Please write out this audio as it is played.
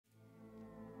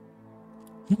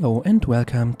Hello and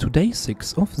welcome to day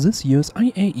 6 of this year's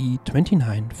IAE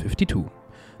 2952.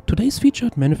 Today's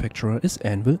featured manufacturer is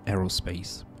Anvil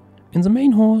Aerospace. In the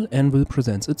main hall, Anvil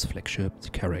presents its flagship, the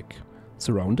Carrack,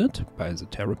 surrounded by the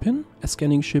Terrapin, a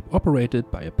scanning ship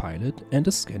operated by a pilot and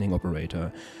a scanning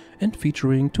operator, and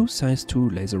featuring two size 2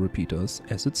 laser repeaters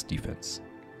as its defense.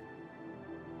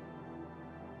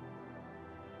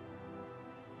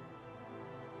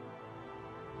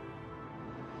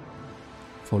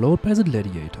 Followed by the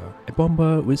Gladiator, a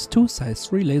bomber with two size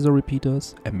 3 laser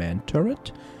repeaters, a manned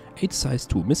turret, 8 size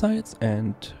 2 missiles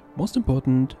and, most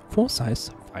important, 4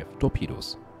 size 5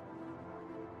 torpedoes.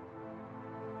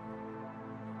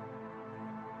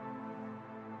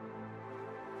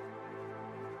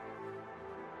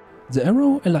 The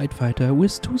Arrow, a light fighter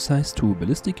with two size 2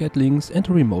 ballistic Gatlings and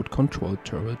a remote controlled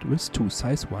turret with two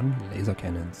size 1 laser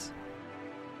cannons.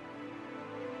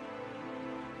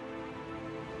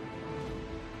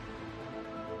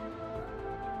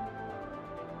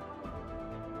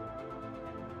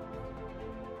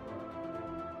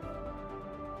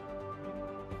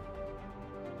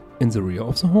 In the rear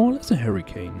of the hall is a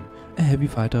Hurricane, a heavy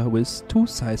fighter with two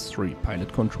size 3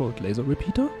 pilot-controlled laser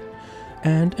repeater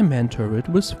and a manned turret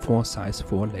with 4 size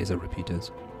 4 laser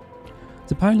repeaters.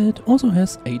 The pilot also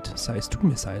has 8 size 2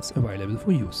 missiles available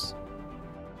for use.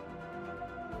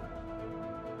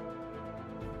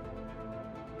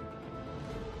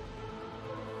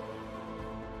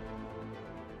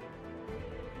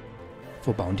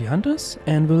 For bounty hunters,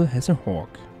 Anvil has a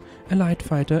Hawk, a light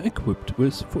fighter equipped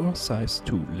with 4 size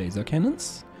 2 laser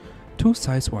cannons, 2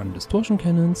 size 1 distortion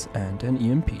cannons and an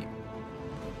EMP.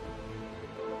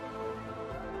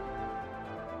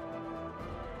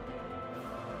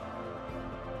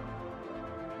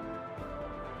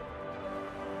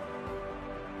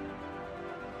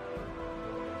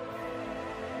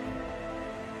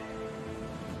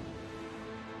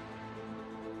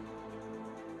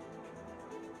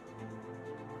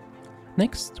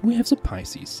 Next, we have the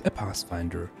Pisces, a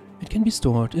Pathfinder. It can be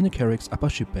stored in the Carrack's upper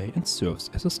ship bay and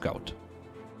serves as a scout.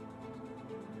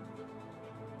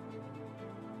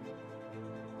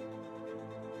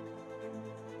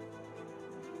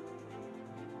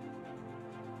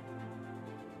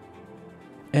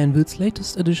 Anvil's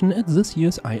latest addition at this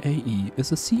year's IAE is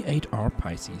the C8R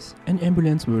Pisces, an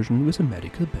ambulance version with a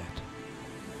medical bed.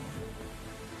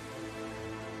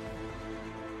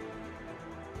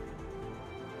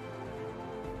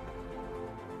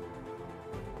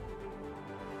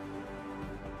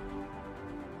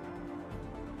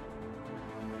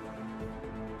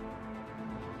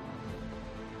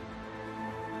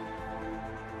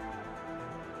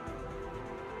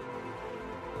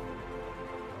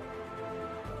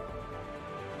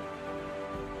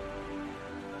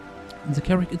 The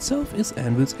Carrack itself is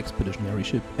Anvil's expeditionary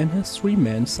ship and has 3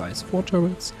 manned size 4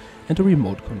 turrets and a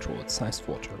remote controlled size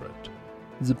 4 turret.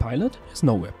 The pilot has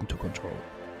no weapon to control.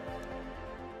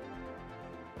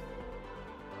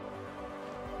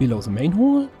 Below the main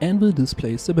hall, Anvil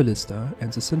displays the Ballista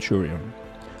and the Centurion,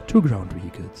 2 ground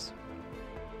vehicles.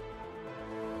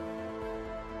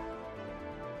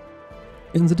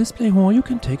 In the display hall you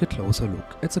can take a closer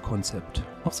look at the concept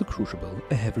of the Crucible,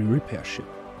 a heavy repair ship,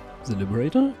 the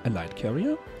Liberator, a light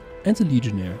carrier, and the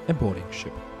Legionnaire, a boarding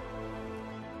ship.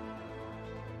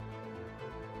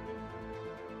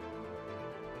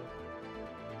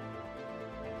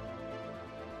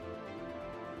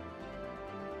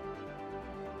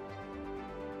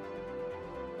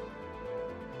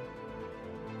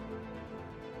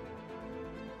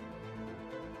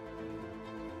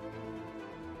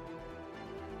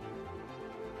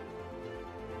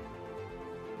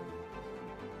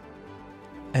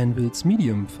 Anvil's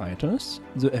medium fighters,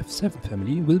 the F7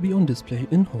 family, will be on display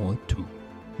in Hall 2.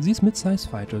 These mid-size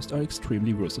fighters are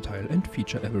extremely versatile and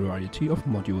feature a variety of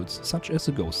modules such as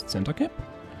the Ghost center cap,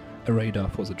 a radar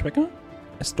for the tracker,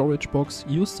 a storage box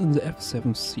used in the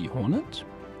F7C Hornet,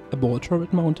 a ball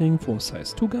turret mounting for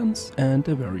size 2 guns and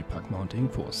a Varipack mounting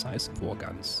for size 4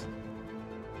 guns.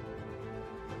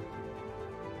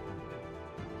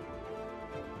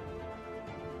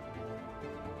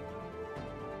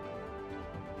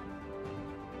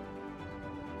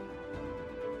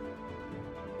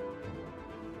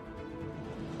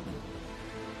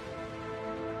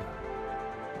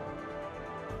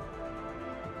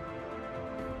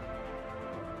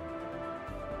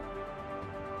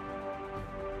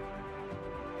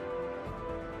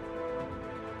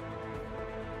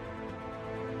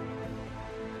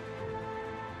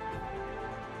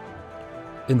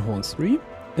 In Hall 3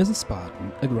 is a Spartan,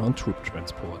 a ground troop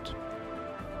transport.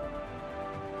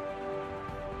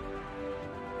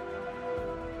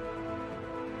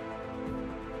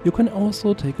 You can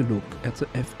also take a look at the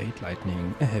F-8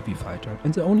 Lightning, a heavy fighter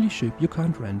and the only ship you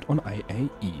can't rent on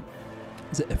IAE.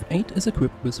 The F-8 is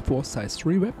equipped with 4 size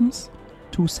 3 weapons,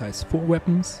 2 size 4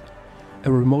 weapons,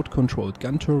 a remote-controlled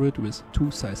gun turret with 2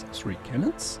 size 3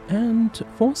 cannons and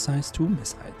 4 size 2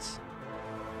 missiles.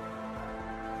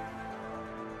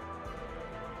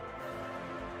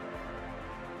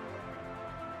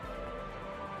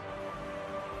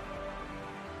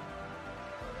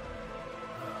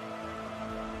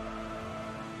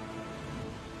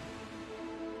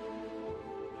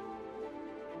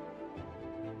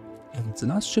 And the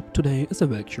last ship today is a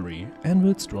Valkyrie,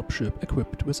 Anvil's dropship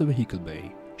equipped with a vehicle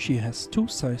bay. She has 2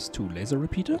 size 2 laser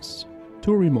repeaters,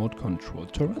 2 remote control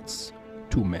turrets,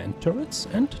 2 manned turrets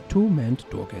and 2 manned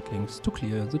door gatlings to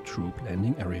clear the troop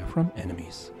landing area from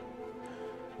enemies.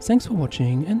 Thanks for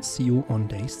watching and see you on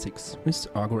day 6 with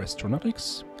Argo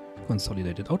Astronautics,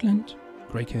 Consolidated Outland,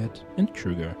 Greycat and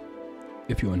Kruger.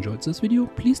 If you enjoyed this video,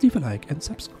 please leave a like and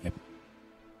subscribe.